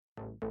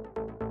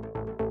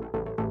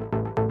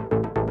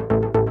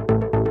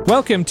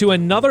Welcome to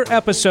another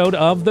episode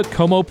of the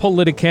Como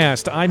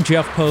Politicast. I'm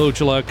Jeff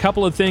Pogela. A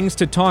couple of things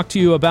to talk to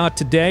you about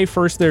today.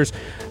 First, there's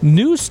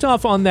new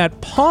stuff on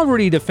that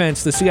poverty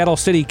defense the Seattle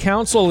City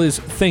Council is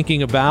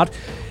thinking about.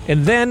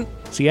 And then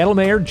Seattle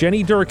Mayor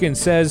Jenny Durkan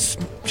says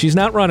she's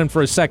not running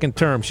for a second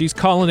term. She's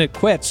calling it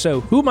quits. So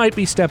who might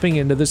be stepping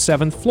into the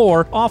 7th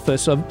floor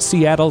office of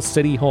Seattle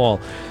City Hall?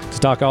 To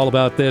talk all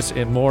about this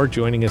and more,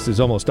 joining us as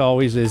almost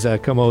always is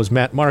Como's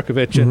Matt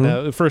Markovich.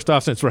 And first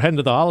off, since we're heading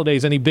to the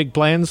holidays, any big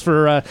plans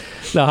for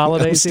the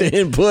holidays? I'm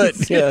staying put,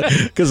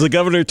 because the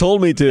governor told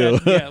me to.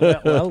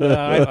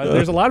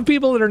 There's a lot of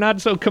people that are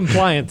not so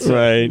compliant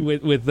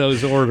with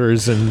those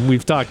orders, and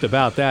we've talked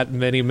about that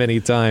many, many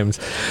times.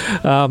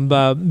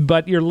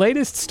 But your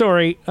latest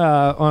story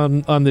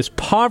on this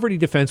poverty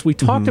defense, we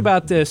talked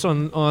about this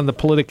on the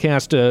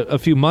Politicast a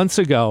few months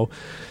ago.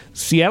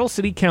 Seattle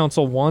City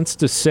Council wants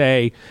to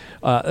say,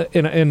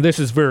 and this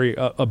is very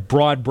a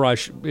broad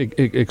brush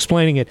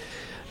explaining it,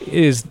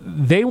 is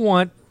they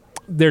want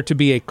there to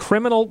be a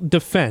criminal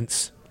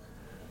defense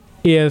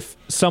if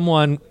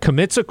someone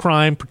commits a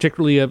crime,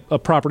 particularly a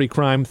property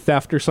crime,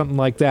 theft or something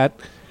like that,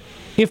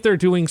 if they're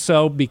doing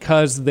so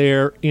because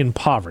they're in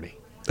poverty.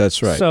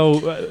 That's right.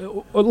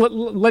 So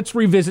let's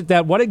revisit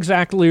that. What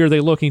exactly are they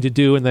looking to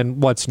do, and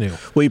then what's new?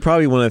 Well, you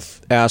probably want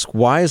to ask,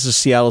 why is the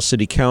Seattle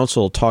City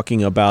Council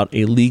talking about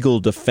a legal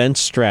defense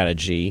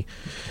strategy?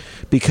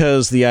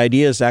 Because the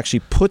idea is to actually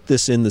put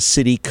this in the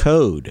city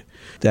code,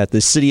 that the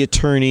city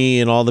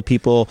attorney and all the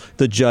people,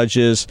 the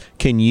judges,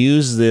 can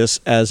use this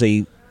as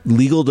a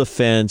legal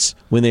defense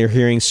when they're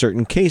hearing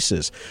certain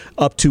cases.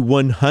 Up to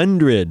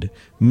 100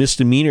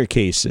 misdemeanor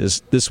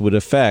cases this would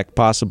affect,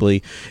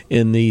 possibly,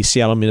 in the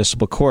Seattle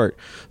Municipal Court.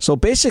 So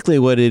basically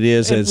what it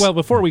is... Well,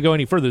 before we go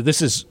any further,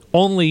 this is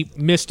only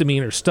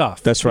misdemeanor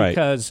stuff. That's right.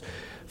 Because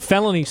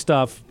felony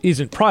stuff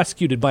isn't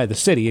prosecuted by the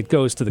city. It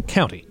goes to the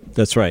county.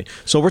 That's right.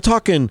 So we're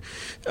talking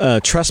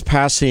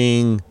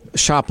trespassing,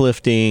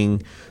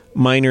 shoplifting,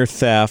 minor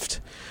theft.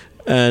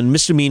 And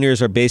misdemeanors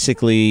are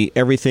basically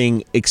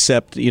everything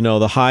except,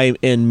 the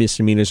high-end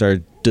misdemeanors are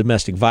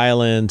domestic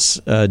violence,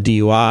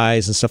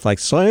 DUIs, and stuff like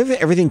that. So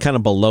everything kind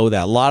of below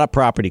that. A lot of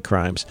property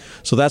crimes.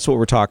 So that's what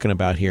we're talking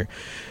about here.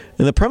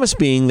 And the premise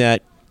being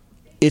that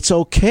it's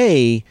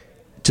okay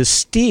to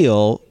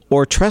steal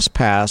or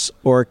trespass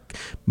or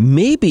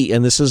maybe,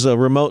 and this is a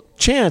remote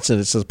chance and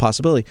it's a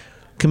possibility,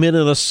 commit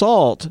an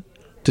assault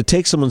to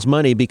take someone's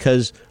money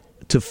because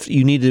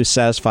you need to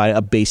satisfy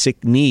a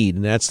basic need,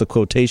 and that's the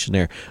quotation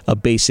there, a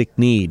basic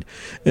need.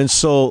 And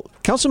so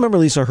Councilmember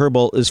Lisa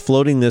Herbold is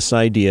floating this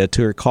idea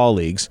to her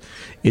colleagues.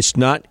 It's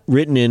not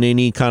written in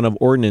any kind of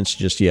ordinance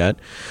just yet,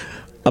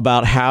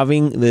 about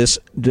having this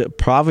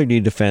poverty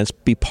defense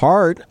be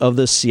part of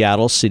the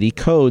Seattle City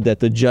Code that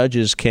the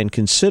judges can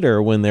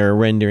consider when they're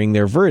rendering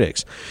their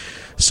verdicts.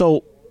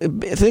 So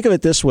think of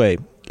it this way.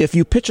 If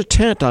you pitch a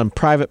tent on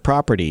private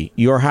property,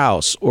 your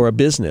house or a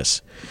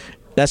business,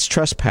 that's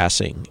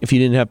trespassing if you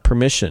didn't have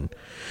permission.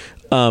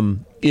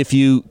 If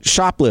you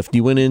shoplift,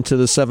 you went into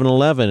the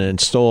 7-Eleven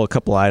and stole a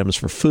couple items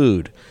for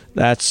food,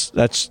 that's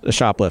a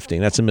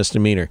shoplifting. That's a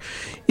misdemeanor.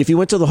 If you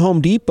went to the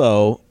Home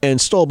Depot and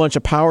stole a bunch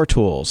of power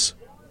tools,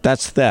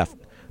 that's theft.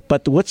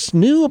 But what's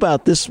new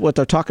about this, what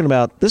they're talking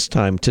about this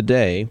time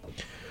today,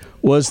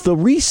 was the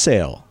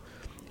resale.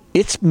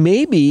 It's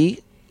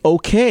maybe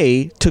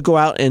okay to go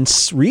out and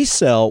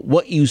resell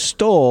what you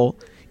stole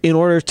in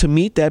order to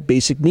meet that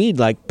basic need,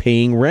 like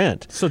paying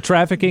rent. So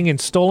trafficking in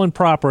stolen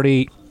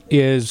property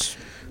is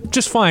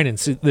just fine in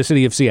the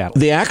city of Seattle.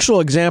 The actual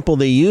example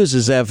they use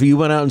is that if you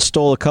went out and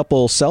stole a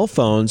couple cell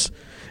phones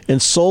and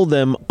sold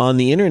them on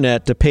the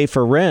internet to pay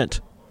for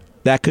rent,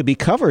 that could be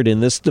covered in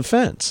this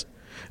defense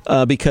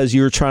because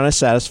you're trying to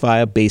satisfy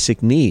a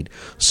basic need.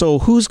 So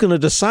who's going to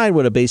decide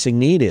what a basic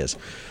need is?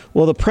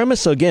 Well, the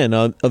premise, again,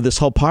 of this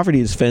whole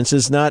poverty defense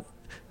is not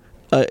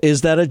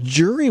is that a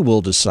jury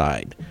will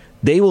decide.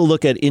 They will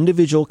look at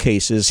individual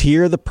cases,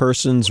 hear the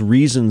person's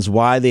reasons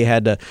why they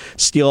had to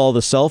steal all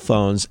the cell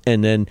phones,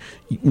 and then,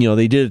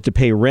 they did it to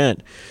pay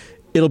rent.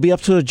 It'll be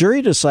up to a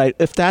jury to decide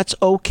if that's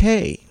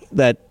okay,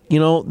 that,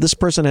 this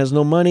person has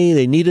no money,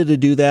 they needed to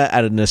do that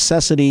out of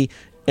necessity,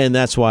 and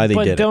that's why they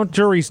did it. But don't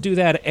juries do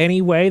that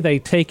anyway? They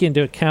take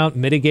into account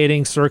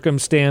mitigating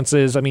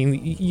circumstances. I mean,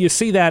 you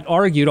see that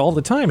argued all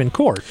the time in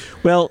court.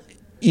 Well,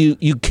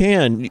 you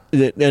can,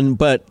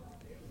 but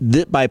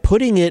by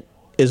putting it,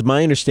 as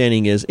my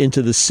understanding is,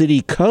 into the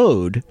city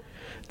code,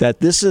 that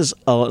this is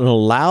an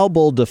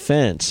allowable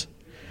defense,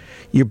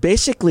 you're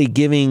basically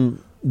giving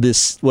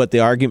this, what the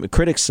argument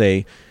critics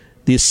say,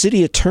 the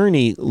city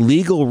attorney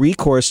legal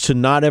recourse to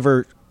not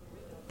ever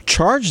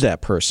charge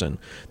that person,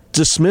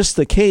 dismiss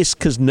the case,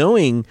 because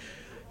knowing,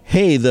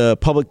 hey, the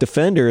public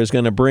defender is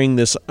going to bring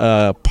this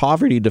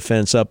poverty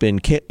defense up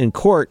in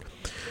court.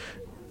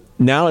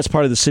 Now it's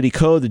part of the city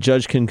code. The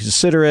judge can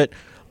consider it.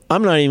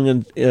 I'm not even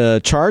going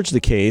to charge the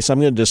case. I'm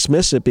going to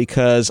dismiss it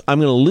because I'm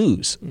going to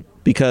lose,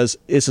 because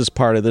this is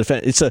part of the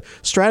defense. It's a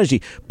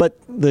strategy. But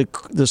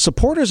the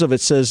supporters of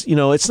it says,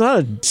 it's not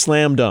a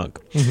slam dunk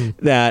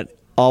that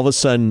all of a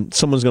sudden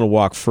someone's going to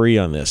walk free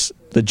on this.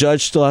 The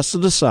judge still has to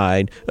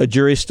decide. A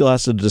jury still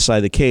has to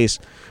decide the case.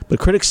 But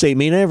critics say it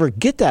may never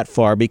get that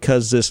far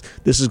because this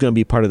is going to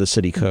be part of the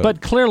city code.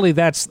 But clearly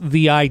that's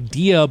the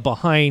idea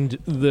behind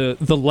the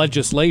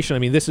legislation. I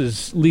mean, this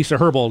is Lisa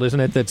Herbold, isn't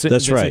it?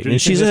 That's right.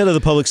 And she's the head of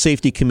the Public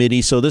Safety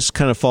Committee, so this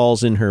kind of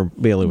falls in her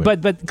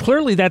bailiwick. But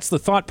clearly that's the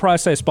thought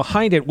process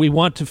behind it. We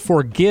want to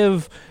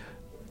forgive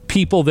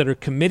people that are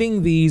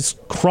committing these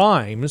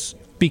crimes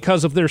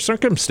because of their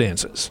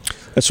circumstances.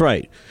 That's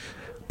right.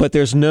 But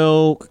there's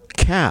no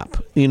cap.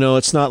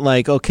 It's not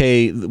like,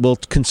 okay, we'll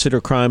consider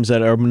crimes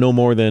that are no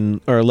more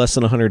than or less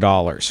than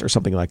 $100 or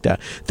something like that.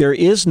 There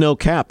is no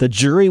cap. The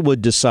jury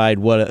would decide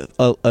what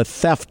a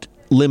theft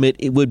limit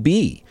it would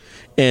be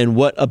and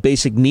what a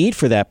basic need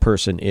for that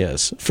person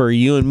is. For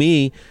you and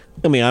me,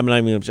 I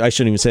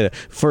shouldn't even say that.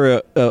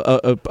 For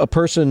a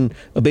person,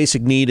 a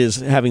basic need is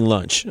having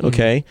lunch,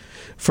 okay?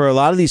 Mm-hmm. For a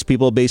lot of these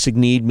people, a basic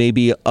need may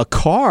be a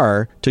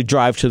car to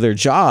drive to their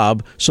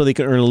job so they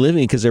can earn a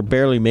living because they're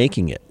barely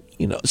making it,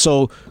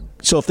 So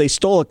if they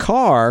stole a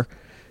car,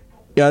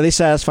 are they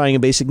satisfying a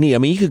basic need? I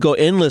mean, you could go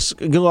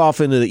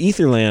off into the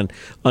ether land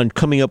on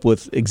coming up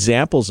with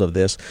examples of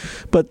this.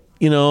 But,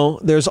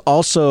 there's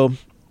also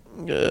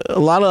a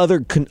lot of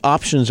other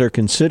options they're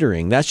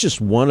considering. That's just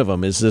one of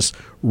them, is this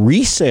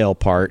resale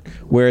part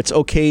where it's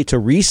okay to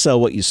resell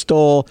what you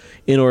stole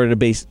in order to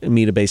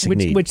meet a basic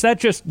need. Which that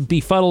just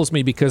befuddles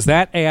me because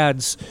that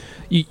adds,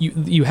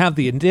 you have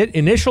the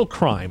initial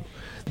crime,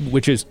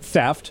 which is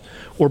theft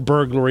or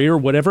burglary or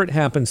whatever it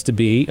happens to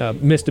be,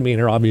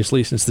 misdemeanor,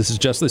 obviously, since this is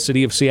just the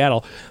city of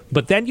Seattle.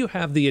 But then you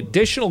have the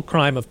additional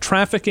crime of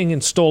trafficking in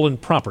stolen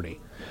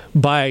property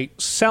by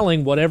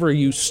selling whatever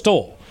you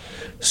stole.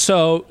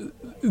 So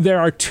there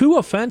are two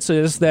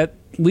offenses that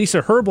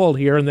Lisa Herbold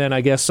here, and then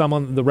I guess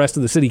the rest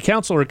of the city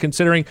council are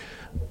considering.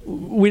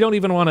 We don't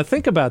even want to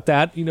think about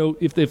that.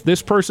 If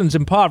this person's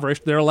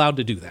impoverished, they're allowed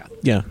to do that.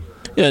 Yeah.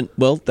 And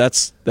well,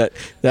 that's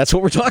what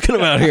we're talking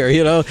about here.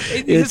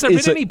 Has there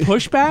been any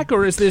pushback,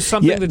 or is this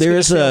something that's going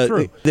to sail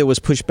through? There was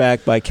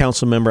pushback by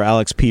Council Member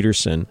Alex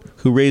Peterson,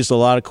 who raised a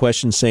lot of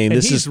questions, saying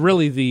he's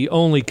really the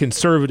only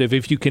conservative,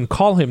 if you can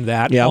call him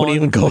that. Yeah, I wouldn't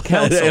even call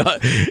council.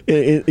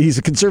 He's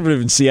a conservative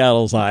in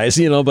Seattle's eyes,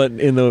 but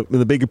in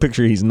the bigger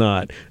picture, he's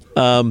not.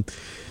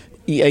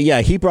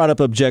 He brought up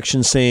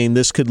objections saying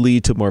this could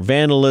lead to more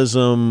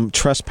vandalism,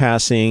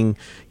 trespassing,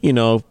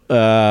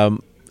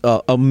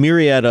 a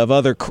myriad of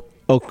other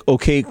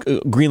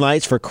green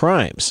lights for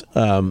crimes.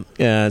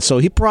 And so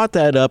he brought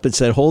that up and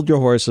said, hold your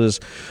horses.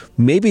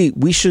 Maybe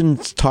we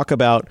shouldn't talk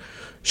about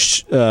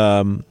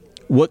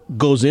what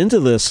goes into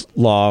this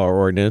law or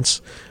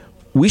ordinance.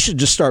 We should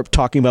just start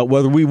talking about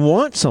whether we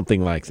want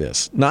something like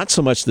this, not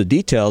so much the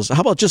details. How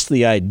about just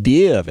the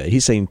idea of it?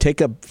 He's saying take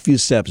a few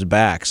steps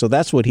back. So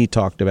that's what he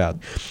talked about.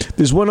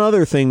 There's one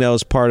other thing that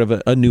was part of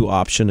a new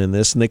option in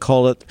this, and they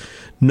call it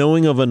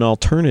knowing of an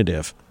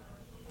alternative.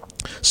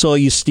 So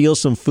you steal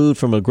some food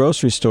from a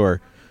grocery store,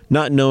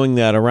 not knowing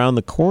that around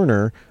the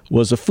corner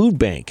was a food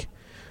bank.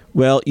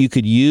 Well, you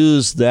could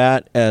use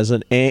that as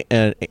a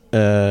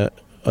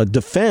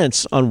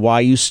defense on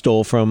why you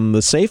stole from the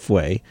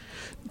Safeway,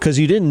 because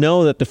you didn't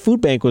know that the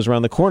food bank was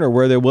around the corner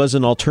where there was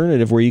an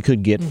alternative where you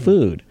could get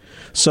food.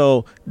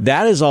 So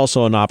that is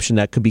also an option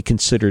that could be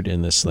considered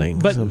in this thing.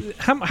 But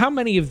how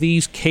many of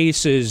these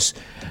cases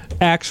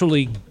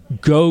actually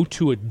go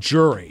to a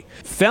jury?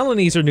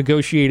 Felonies are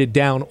negotiated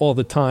down all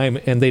the time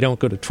and they don't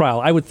go to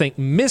trial. I would think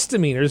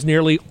misdemeanors,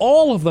 nearly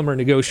all of them are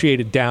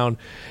negotiated down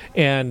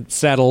and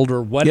settled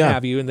or what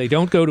have you, and they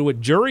don't go to a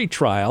jury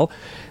trial.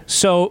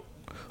 So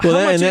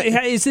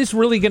is this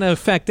really going to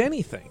affect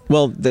anything?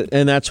 Well,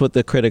 and that's what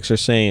the critics are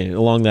saying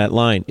along that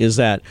line, is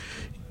that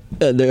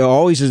there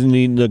always is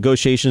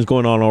negotiations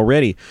going on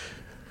already.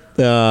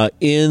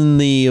 In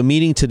the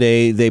meeting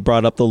today, they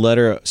brought up the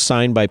letter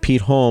signed by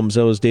Pete Holmes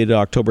that was dated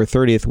October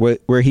 30th,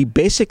 where he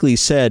basically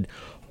said,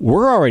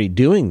 we're already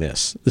doing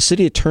this. The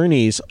city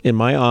attorneys in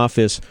my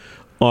office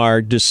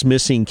are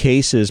dismissing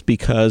cases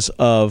because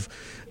of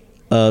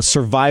he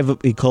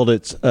called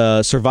it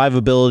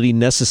survivability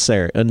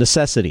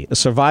necessity,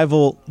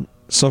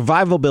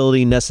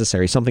 survivability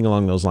necessary, something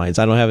along those lines.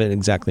 I don't have it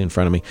exactly in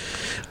front of me.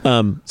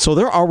 So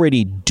they're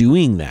already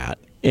doing that.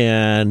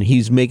 And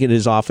he's making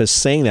his office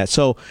saying that.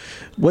 So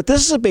what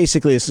this is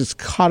basically is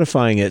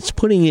codifying it. It's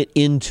putting it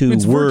into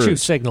words. It's words. Virtue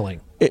signaling,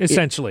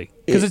 essentially.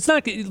 Because it's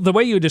not the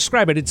way you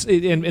describe it.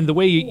 And the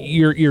way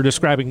you're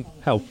describing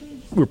how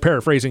we're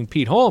paraphrasing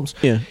Pete Holmes.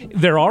 Yeah.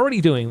 They're already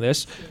doing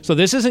this. So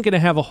this isn't going to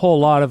have a whole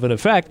lot of an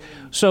effect.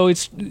 So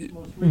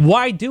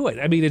why do it?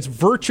 I mean, it's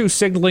virtue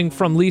signaling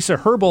from Lisa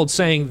Herbold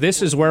saying,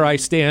 this is where I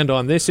stand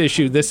on this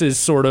issue. This is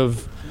sort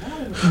of...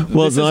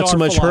 Well, it's not so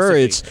much her.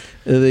 It's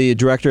the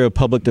director of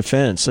public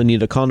defense,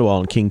 Anita Condowall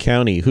in King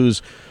County,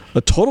 who's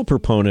a total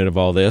proponent of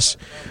all this,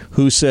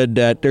 who said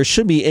that there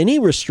should be any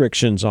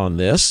restrictions on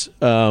this,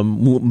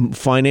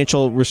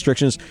 financial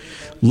restrictions.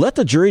 Let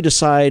the jury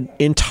decide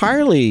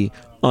entirely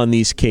on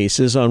these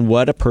cases on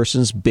what a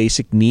person's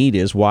basic need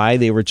is, why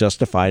they were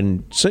justified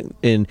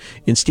in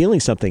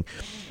stealing something.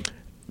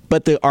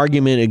 But the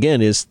argument,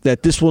 again, is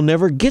that this will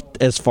never get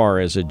as far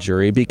as a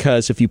jury,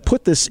 because if you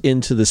put this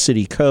into the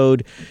city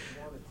code,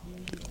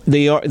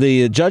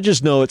 the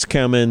judges know it's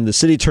coming. The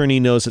city attorney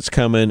knows it's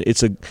coming.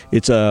 It's a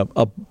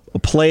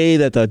play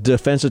that the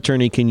defense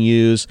attorney can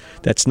use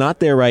that's not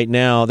there right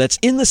now. That's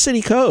in the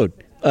city code,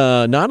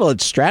 not a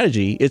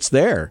strategy. It's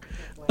there.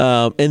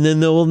 And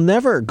then they will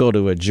never go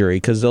to a jury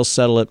because they'll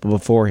settle it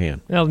beforehand.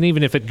 Well, and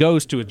even if it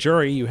goes to a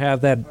jury, you have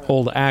that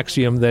old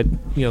axiom that,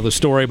 the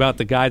story about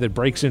the guy that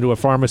breaks into a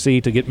pharmacy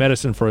to get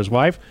medicine for his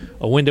wife.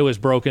 A window is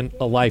broken,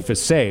 a life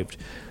is saved.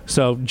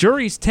 So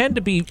juries tend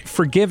to be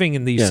forgiving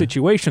in these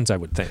situations, I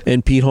would think.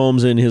 And Pete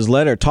Holmes in his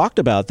letter talked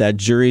about that.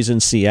 Juries in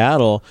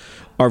Seattle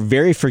are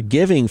very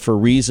forgiving for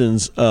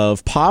reasons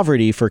of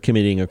poverty for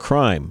committing a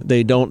crime.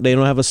 They don't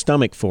have a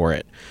stomach for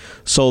it.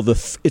 So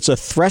it's a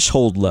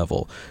threshold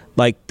level.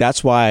 Like,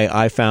 that's why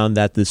I found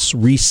that this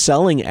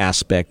reselling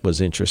aspect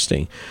was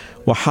interesting.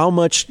 Well, how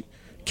much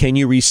can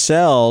you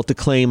resell to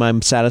claim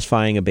I'm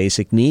satisfying a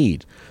basic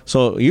need?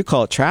 So you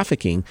call it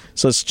trafficking.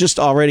 So it's just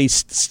already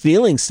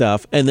stealing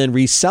stuff and then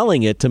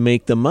reselling it to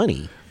make the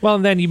money. Well,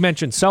 and then you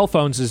mentioned cell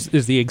phones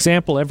is the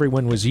example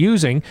everyone was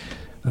using.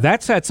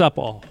 That sets up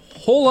a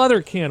whole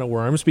other can of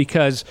worms,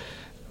 because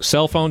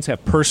cell phones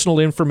have personal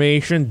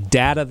information,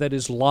 data that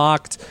is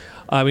locked.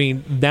 I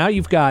mean, now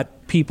you've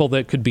got people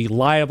that could be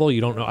liable.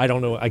 You don't know. I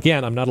don't know.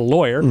 Again, I'm not a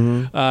lawyer.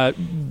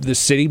 The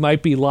city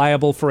might be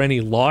liable for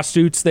any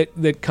lawsuits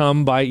that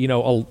come by,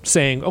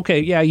 saying, okay,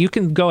 yeah, you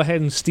can go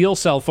ahead and steal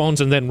cell phones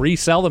and then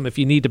resell them if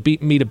you need to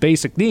meet a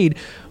basic need.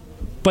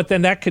 But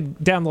then that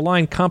could, down the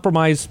line,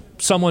 compromise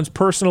someone's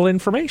personal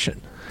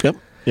information. Yep.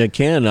 It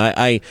can.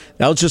 That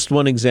was just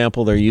one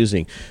example they're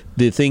using.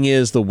 The thing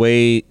is, the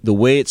way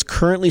it's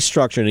currently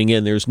structured, and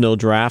again, there's no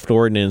draft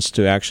ordinance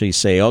to actually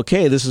say,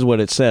 okay, this is what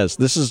it says.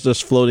 This is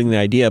just floating the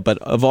idea. But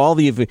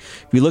if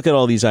you look at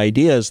all these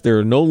ideas, there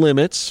are no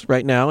limits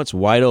right now. It's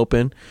wide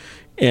open,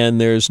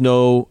 and there's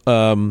no,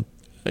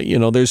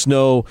 there's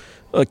no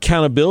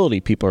accountability,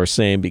 people are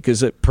saying,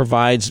 because it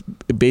provides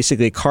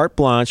basically carte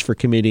blanche for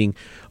committing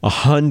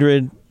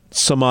 100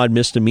 some odd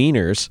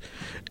misdemeanors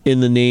in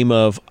the name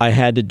of, I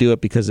had to do it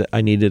because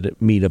I needed to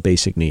meet a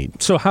basic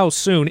need. So how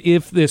soon,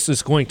 if this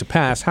is going to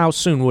pass, how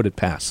soon would it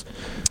pass?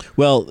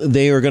 Well,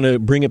 they are going to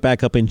bring it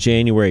back up in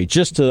January,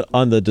 just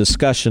on the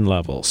discussion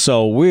level.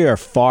 So we are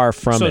far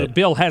from it. So the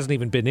bill hasn't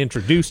even been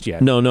introduced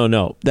yet. No.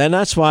 And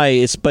that's why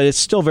it's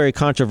still very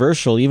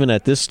controversial, even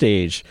at this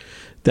stage,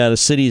 that a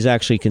city is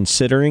actually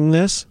considering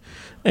this.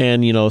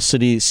 And,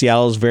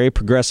 Seattle is a very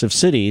progressive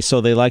city,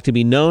 so they like to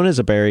be known as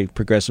a very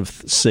progressive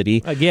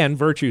city. Again,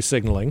 virtue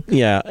signaling.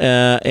 Yeah,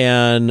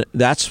 and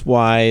that's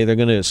why they're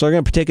going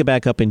to take it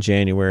back up in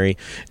January,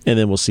 and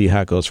then we'll see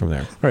how it goes from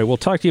there. All right, we'll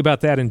talk to you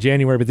about that in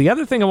January. But the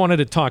other thing I wanted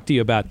to talk to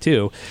you about,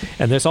 too,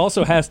 and this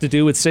also has to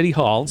do with City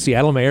Hall.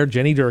 Seattle Mayor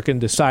Jenny Durkan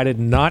decided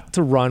not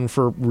to run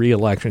for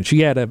re-election.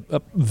 She had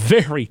a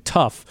very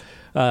tough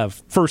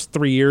first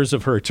 3 years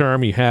of her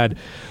term. You had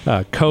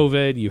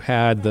COVID, you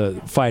had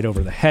the fight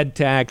over the head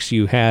tax,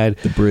 you had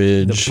the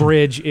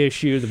bridge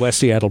issue, the West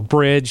Seattle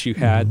Bridge, you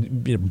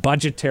had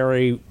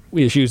budgetary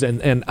issues,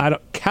 and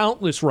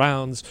countless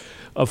rounds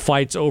of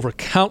fights over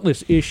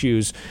countless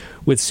issues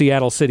with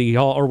Seattle City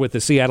Hall or with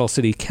the Seattle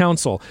City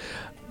Council.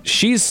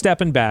 She's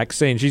stepping back,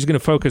 saying she's going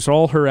to focus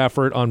all her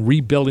effort on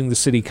rebuilding the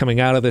city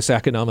coming out of this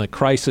economic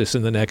crisis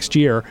in the next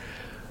year.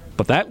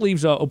 But that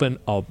leaves open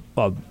a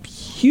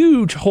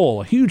huge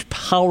hole, a huge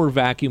power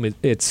vacuum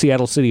at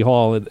Seattle City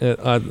Hall.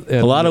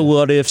 A lot of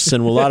what ifs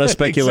and a lot of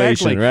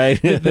speculation,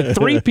 exactly. Right? The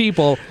three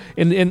people,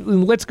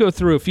 and let's go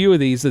through a few of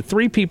these. The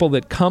three people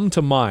that come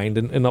to mind,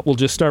 and we'll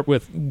just start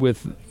with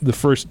the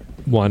first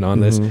one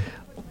on this.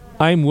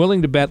 I'm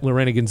willing to bet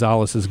Lorena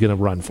Gonzalez is going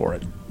to run for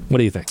it. What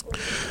do you think?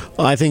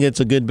 I think it's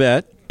a good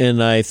bet,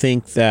 and I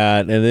think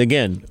that, and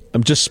again,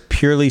 I'm just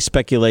purely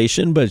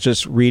speculation, but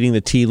just reading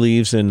the tea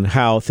leaves and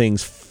how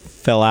things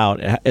fell out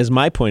as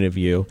my point of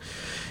view.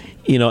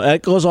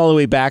 It goes all the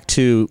way back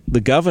to the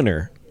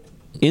governor,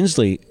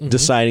 Inslee,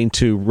 deciding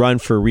to run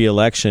for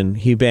re-election.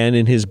 He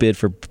abandoned his bid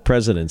for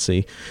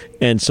presidency,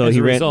 and so as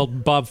a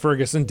result, Bob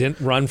Ferguson didn't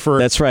run for.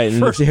 That's right.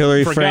 And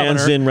Hillary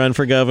Franz didn't run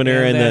for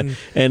governor,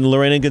 and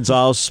Lorena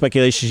Gonzalez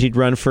speculation she'd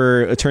run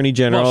for attorney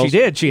general. Well, she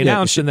did. She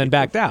announced and then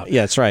backed out.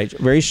 Yeah, that's right.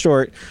 Very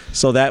short.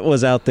 So that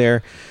was out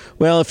there.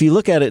 Well, if you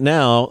look at it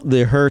now,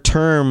 her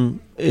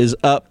term is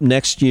up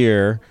next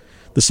year,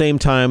 the same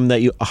time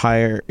that you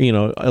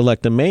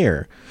elect a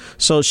mayor.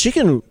 So she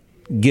can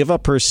give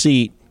up her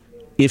seat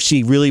if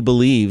she really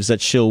believes that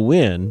she'll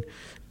win.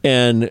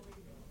 And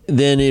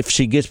then if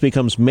she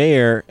becomes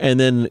mayor, and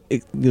then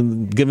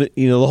the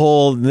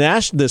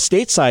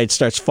state side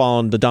starts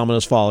falling, the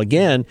dominoes fall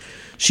again,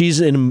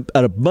 she's in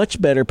a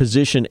much better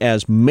position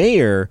as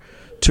mayor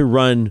to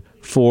run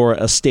for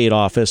a state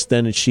office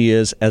than she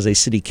is as a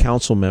city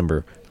council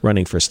member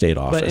running for state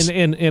office. But,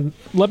 and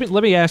let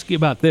me ask you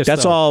about this.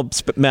 That's all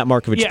Matt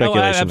Markovich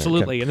speculation.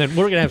 Absolutely. Okay. And then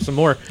we're going to have some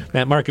more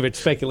Matt Markovich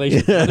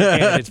speculation from other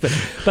candidates.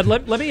 But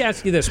let me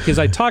ask you this, because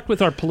I talked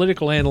with our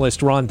political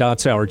analyst, Ron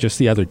Dotzauer, just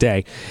the other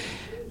day.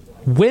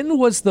 When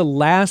was the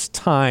last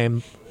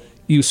time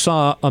you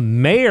saw a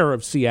mayor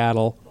of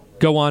Seattle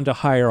go on to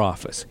higher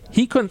office.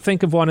 He couldn't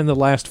think of one in the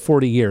last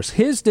 40 years.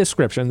 His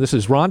description, this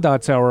is Ron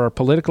Dotzauer, our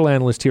political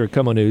analyst here at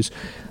KOMO News,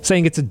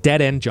 saying it's a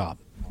dead-end job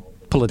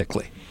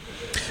politically.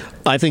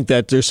 I think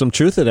that there's some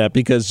truth to that,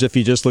 because if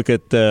you just look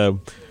at the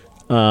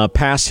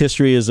past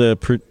history as a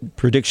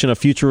prediction of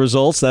future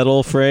results, that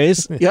old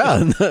phrase,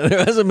 yeah,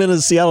 there hasn't been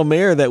a Seattle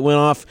mayor that went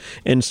off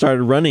and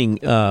started running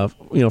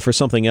for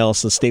something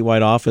else, a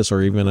statewide office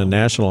or even a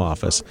national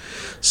office.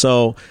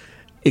 So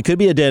it could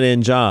be a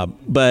dead-end job,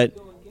 but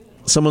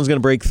someone's going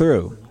to break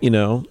through.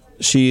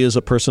 She is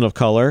a person of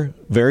color,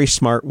 very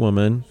smart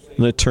woman,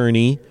 an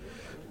attorney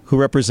who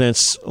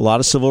represents a lot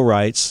of civil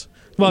rights.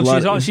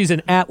 Well, she's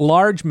an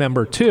at-large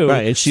member, too.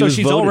 Right, and she's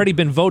voted. Already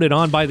been voted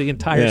on by the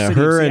entire city of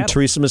Seattle. Her and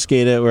Teresa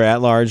Mosqueda were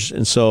at-large,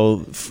 and so,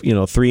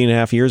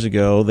 3.5 years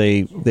ago,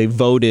 they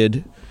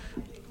voted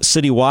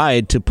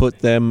citywide to put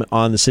them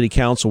on the city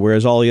council,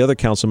 whereas all the other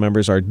council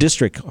members are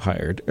district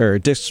hired or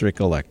district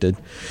elected.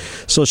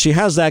 So she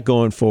has that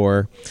going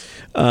for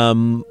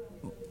her.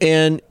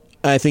 And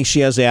I think she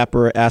has the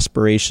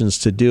aspirations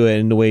to do it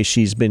in the way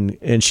she's been,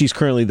 and she's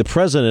currently the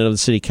president of the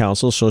city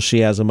council, so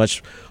she has a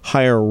much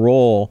higher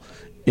role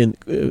in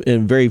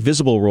very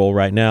visible role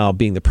right now,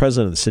 being the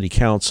president of the city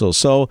council.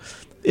 So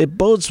it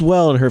bodes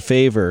well in her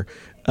favor.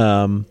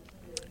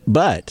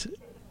 But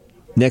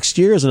next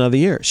year is another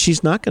year.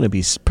 She's not going to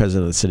be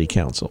president of the city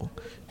council.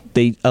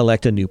 They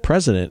elect a new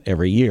president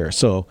every year.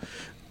 So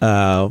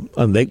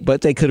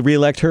but they could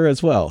reelect her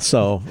as well.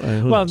 So,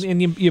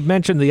 and you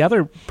mentioned the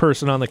other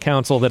person on the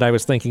council that I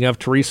was thinking of,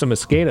 Teresa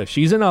Mosqueda.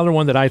 She's another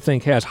one that I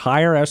think has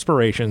higher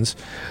aspirations,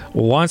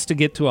 wants to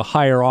get to a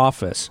higher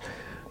office.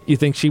 You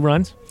think she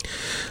runs?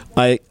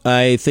 I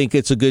think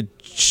it's a good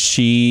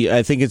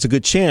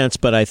chance,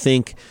 but I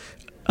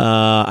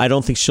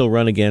don't think she'll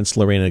run against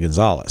Lorena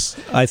Gonzalez.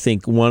 I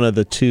think one of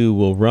the two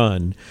will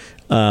run.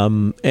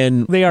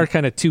 And they are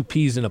kind of two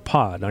peas in a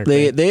pod, aren't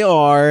they? They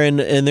are, and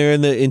they're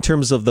in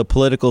terms of the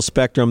political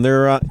spectrum,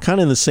 they're kind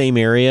of in the same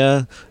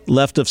area,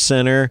 left of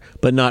center,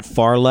 but not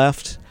far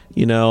left.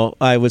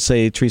 I would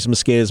say Teresa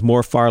Mosqueda is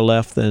more far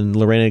left than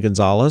Lorena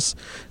Gonzalez,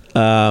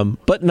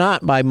 but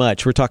not by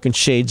much. We're talking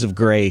shades of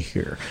gray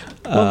here.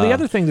 Well, the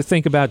other thing to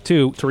think about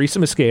too, Teresa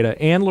Mosqueda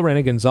and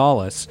Lorena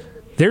Gonzalez,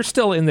 they're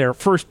still in their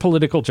first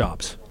political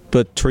jobs.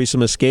 But Teresa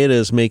Mosqueda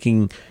is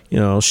making,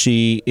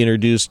 she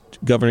introduced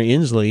Governor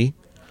Inslee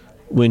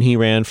when he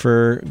ran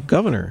for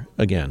governor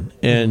again.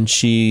 And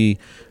she,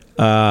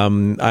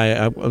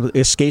 it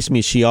escapes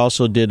me, she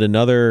also did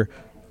another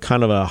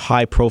kind of a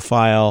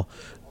high-profile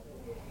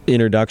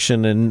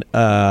introduction, and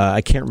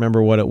I can't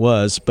remember what it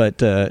was, but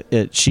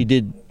she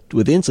did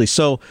with Inslee.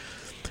 So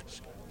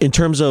in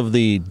terms of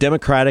the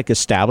Democratic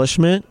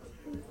establishment,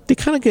 they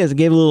kind of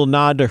gave a little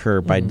nod to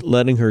her by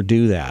letting her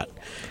do that.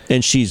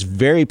 And she's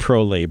very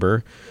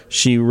pro-labor.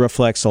 She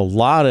reflects a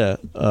lot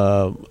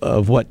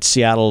of what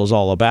Seattle is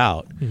all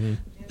about. Mm-hmm.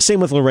 Same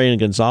with Lorena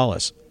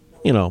Gonzalez,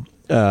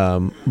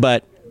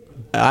 but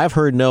I've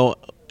heard no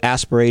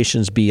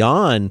aspirations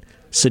beyond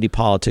city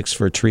politics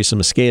for Teresa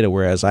Mosqueda,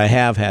 whereas I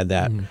have heard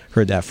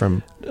that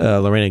from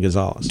Lorena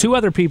Gonzalez. Two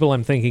other people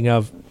I'm thinking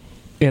of,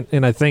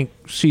 and I think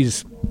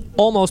she's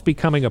almost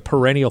becoming a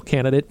perennial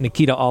candidate,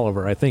 Nikita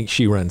Oliver. I think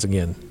she runs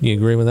again. You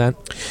agree with that?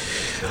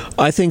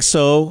 I think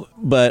so,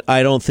 but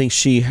I don't think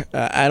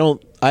I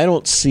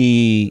don't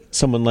see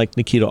someone like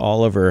Nikita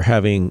Oliver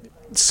having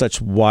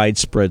such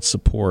widespread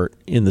support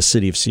in the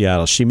city of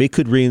Seattle. She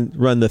could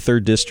run the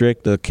 3rd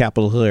district, the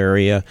Capitol Hill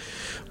area,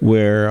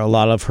 where a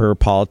lot of her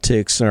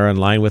politics are in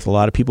line with a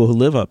lot of people who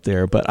live up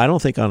there. But I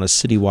don't think on a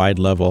citywide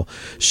level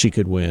she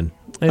could win.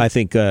 I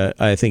think if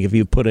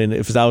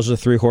that was a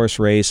 3-horse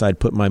race, I'd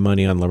put my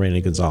money on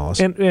Lorena Gonzalez.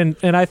 And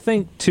I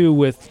think too,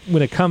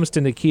 when it comes to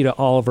Nikita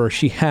Oliver,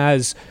 she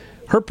has.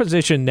 Her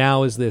position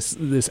now is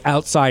this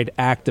outside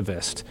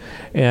activist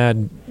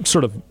and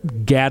sort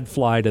of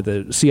gadfly to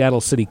the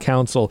Seattle City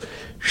Council.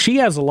 She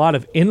has a lot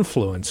of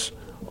influence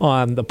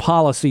on the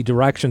policy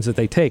directions that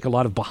they take, a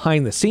lot of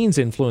behind-the-scenes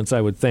influence,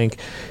 I would think.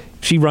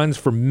 She runs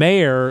for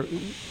mayor.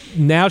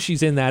 Now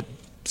she's in that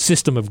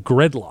system of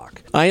gridlock.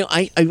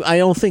 I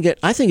don't think it.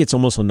 I think it's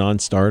almost a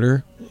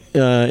non-starter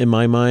in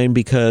my mind,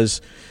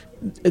 because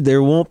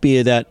there won't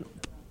be that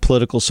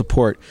political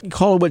support.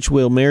 Call it which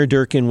will. Mayor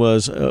Durkin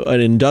was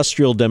an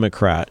industrial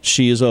Democrat.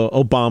 She is an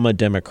Obama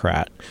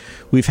Democrat.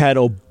 We've had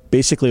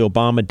basically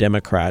Obama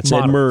Democrats,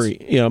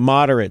 moderates. Ed Murray,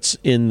 moderates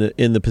in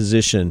the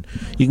position.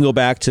 You can go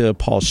back to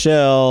Paul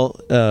Schell,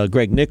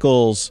 Greg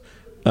Nichols.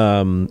 I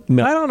don't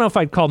know if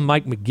I'd call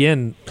Mike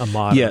McGinn a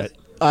moderate. Yeah,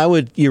 I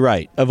would. You're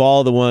right. Of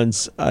all the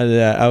ones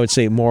that I would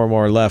say more and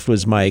more left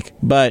was Mike,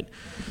 but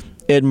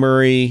Ed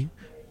Murray.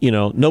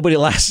 Nobody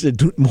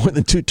lasted more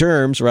than 2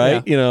 terms,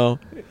 right? Yeah.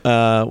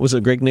 Was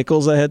it Greg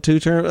Nichols that had 2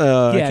 terms?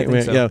 I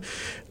think so.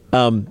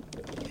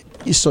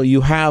 Yeah. So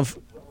you have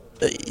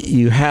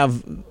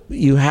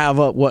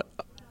what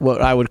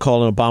I would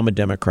call an Obama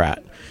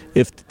Democrat.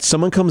 If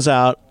someone comes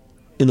out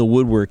in the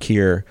woodwork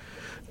here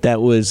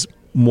that was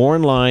more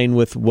in line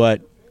with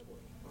what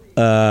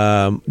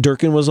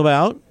Durkin was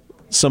about,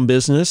 some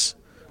business,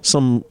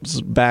 some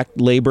back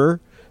labor.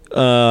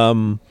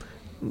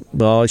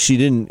 Well, she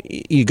didn't.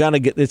 You got to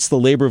get. It's the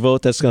labor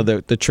vote that's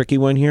the tricky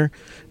one here.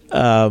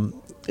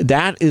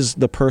 That is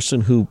the person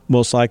who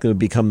most likely would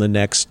become the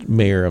next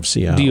mayor of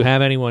Seattle. Do you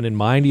have anyone in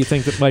mind you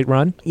think that might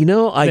run?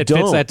 I don't.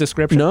 Fits that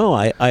description? No,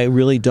 I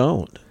really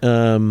don't.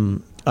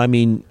 I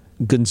mean,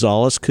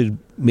 Gonzalez could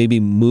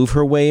maybe move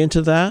her way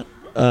into that.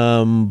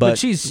 But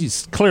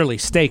she's clearly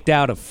staked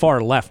out a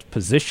far left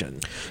position.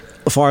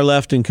 Far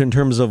left in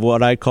terms of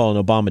what I'd call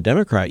an Obama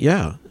Democrat,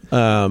 yeah.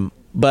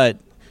 But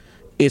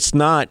it's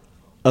not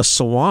a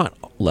Sawant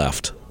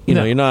left.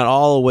 You're not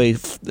all the way.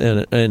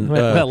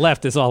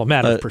 Left is all a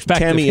matter of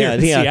perspective here in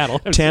Seattle.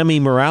 Tammy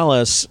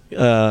Morales,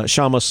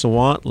 Shama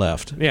Sawant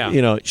left.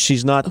 Yeah.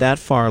 She's not that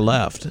far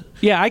left.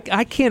 Yeah,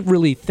 I can't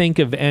really think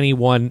of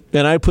anyone.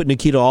 And I put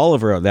Nikita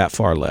Oliver that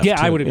far left. Yeah,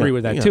 too. I would agree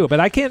with that too. But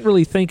I can't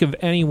really think of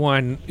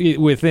anyone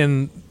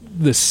within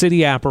the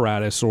city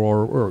apparatus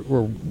or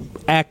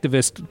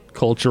activist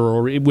culture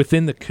or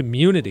within the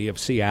community of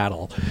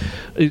Seattle.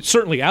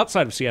 Certainly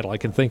outside of Seattle, I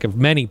can think of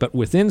many, but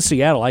within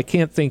Seattle, I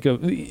can't think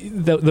of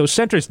those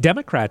centrist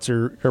Democrats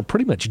are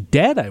pretty much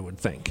dead, I would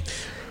think.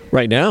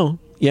 Right now,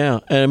 yeah.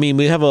 And I mean,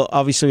 we have a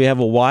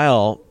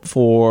while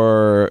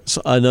for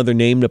another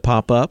name to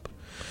pop up.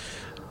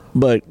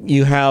 But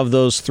you have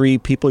those three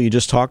people you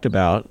just talked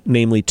about,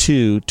 namely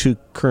two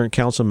current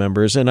council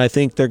members, and I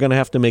think they're going to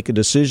have to make a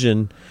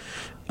decision.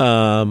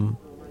 I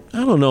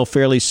don't know,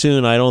 fairly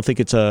soon. I don't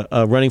think it's a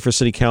running for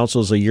city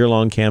council is a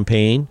year-long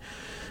campaign.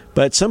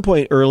 But at some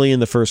point early in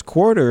the first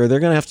quarter, they're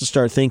going to have to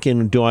start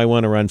thinking, do I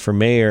want to run for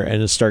mayor,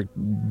 and start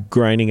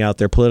grinding out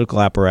their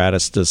political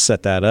apparatus to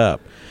set that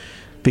up.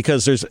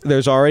 Because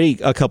there's already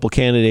a couple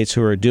candidates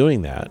who are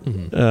doing that.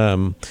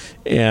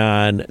 Mm-hmm.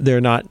 And they're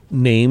not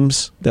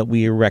names that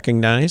we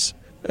recognize.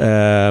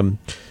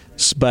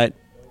 But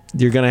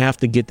you're going to have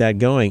to get that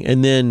going.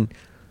 And then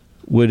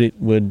would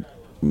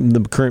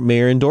the current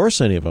mayor endorse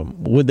any of them?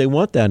 Would they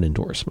want that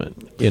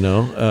endorsement?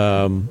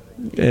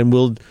 And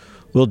will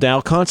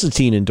Dow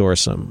Constantine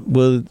endorse them?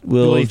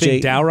 Will you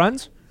think Dow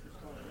runs?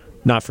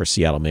 Not for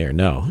Seattle mayor,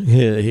 no.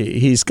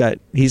 He's got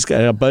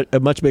a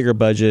much bigger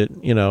budget.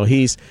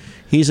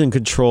 He's in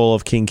control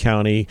of King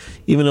County.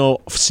 Even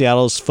though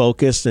Seattle's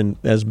focused and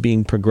as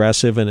being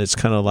progressive, and it's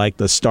kind of like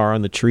the star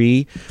on the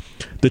tree.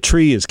 The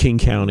tree is King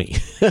County.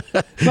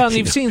 Well, and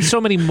you've seen so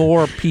many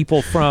more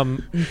people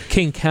from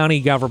King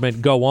County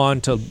government go on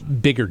to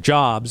bigger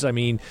jobs. I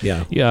mean,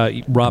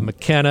 Rob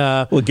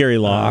McKenna. Well, Gary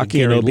Locke,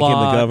 became the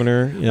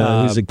governor.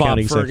 He's a Bob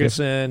county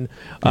Ferguson.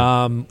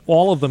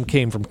 All of them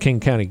came from King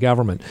County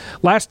government.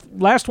 Last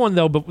one,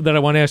 though, that I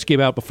want to ask you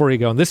about before you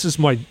go, and this is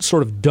my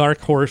sort of dark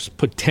horse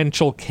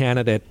potential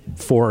candidate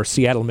for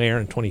Seattle mayor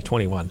in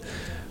 2021,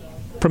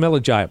 Pramila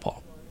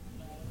Jayapal.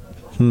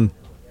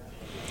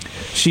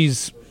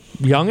 She's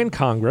young in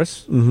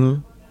Congress,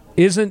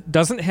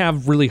 doesn't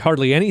have really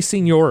hardly any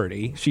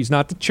seniority. She's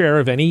not the chair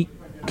of any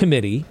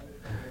committee,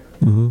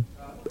 and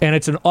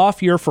it's an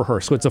off year for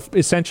her. So it's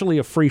essentially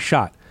a free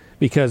shot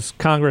because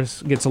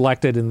Congress gets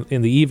elected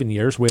in the even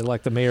years. We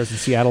elect the mayors in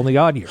Seattle in the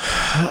odd years.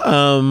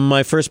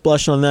 My first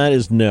blush on that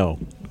is no,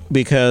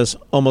 because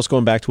almost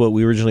going back to what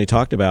we originally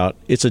talked about,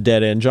 it's a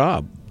dead end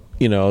job.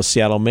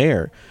 Seattle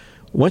mayor.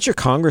 Once you're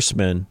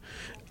congressman,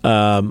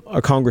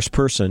 a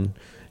congressperson.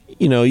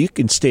 You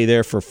can stay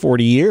there for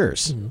 40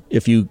 years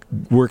if you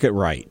work it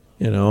right.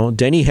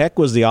 Denny Heck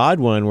was the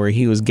odd one where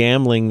he was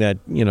gambling that,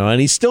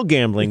 and he's still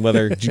gambling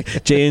whether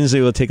Jay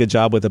Inslee will take a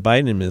job with the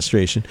Biden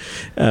administration,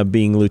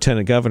 being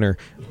lieutenant governor,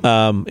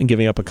 and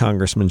giving up a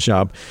congressman's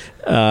job.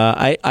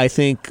 I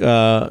think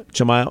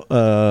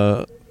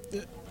Pramila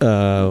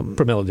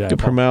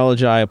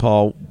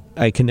Jayapal,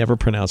 I can never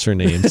pronounce her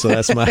name, so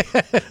that's my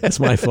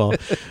fault.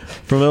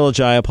 Pramila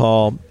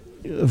Jayapal,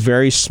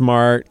 very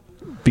smart.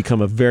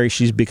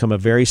 She's become a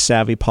very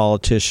savvy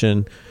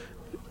politician,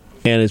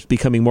 and is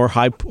becoming more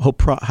high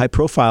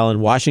profile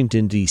in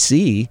Washington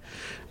D.C.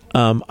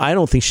 I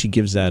don't think she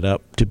gives that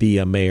up to be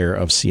a mayor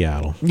of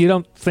Seattle. You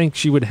don't think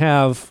she would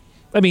have?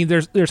 I mean,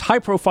 there's high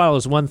profile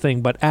is one thing,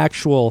 but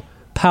actual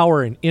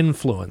power and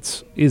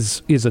influence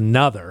is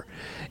another.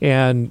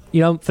 And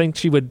you don't think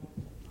she would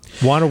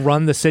want to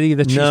run the city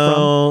that she's from?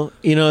 No,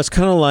 it's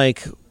kind of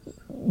like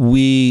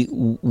we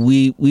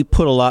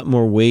put a lot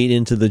more weight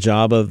into the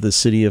job of the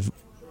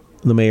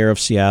mayor of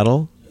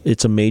Seattle.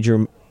 It's a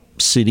major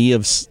city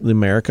of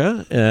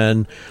America,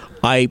 and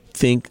I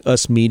think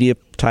us media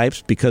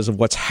types, because of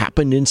what's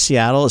happened in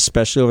Seattle,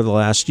 especially over the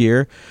last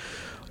year,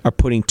 are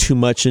putting too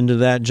much into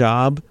that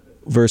job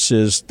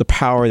versus the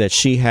power that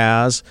she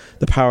has,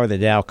 the power that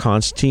Dow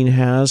Constantine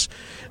has,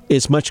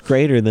 is much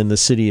greater than the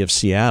city of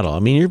Seattle. I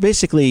mean, you're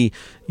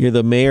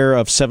the mayor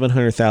of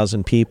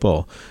 700,000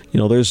 people.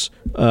 There's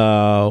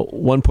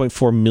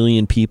 1.4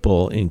 million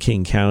people in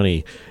King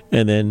County,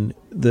 and then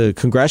the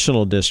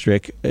congressional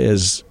district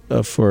is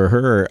for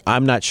her.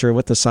 I'm not sure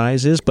what the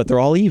size is, but they're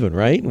all even,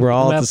 right? We're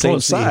all at the same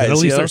size. At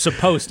least they're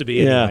supposed to be.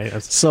 Yeah. Anyway.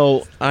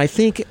 So I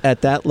think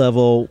at that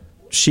level,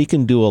 she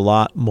can do a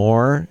lot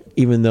more,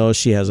 even though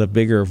she has a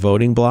bigger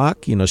voting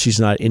bloc. She's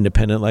not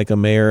independent like a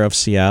mayor of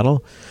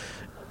Seattle.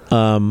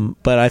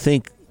 But I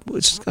think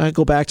I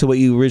go back to what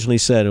you originally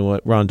said and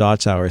what Ron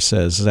Dotzauer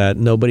says, that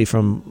nobody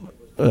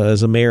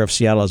as a mayor of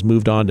Seattle has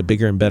moved on to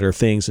bigger and better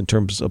things in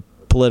terms of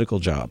political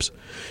jobs.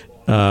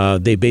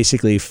 They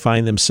basically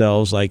find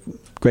themselves like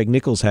Greg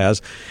Nichols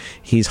has.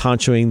 He's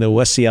honchoing the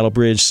West Seattle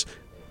Bridge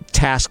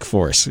task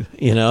force,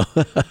 the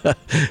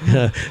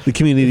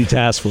community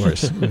task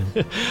force.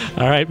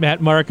 All right, Matt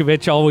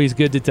Markovich, always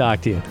good to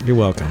talk to you. You're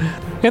welcome.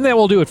 And that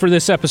will do it for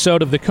this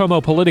episode of the Como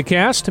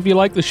Politicast. If you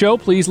like the show,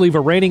 please leave a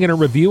rating and a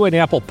review at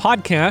Apple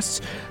Podcasts.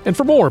 And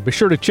for more, be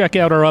sure to check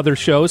out our other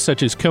shows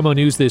such as Como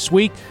News This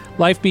Week,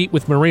 Life Beat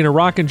with Marina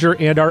Rockinger,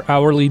 and our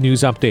hourly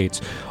news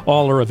updates.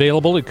 All are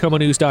available at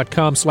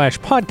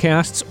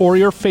comonews.com/podcasts or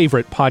your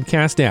favorite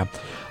podcast app.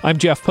 I'm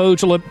Jeff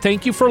Pogela.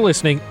 Thank you for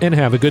listening and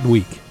have a good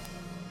week.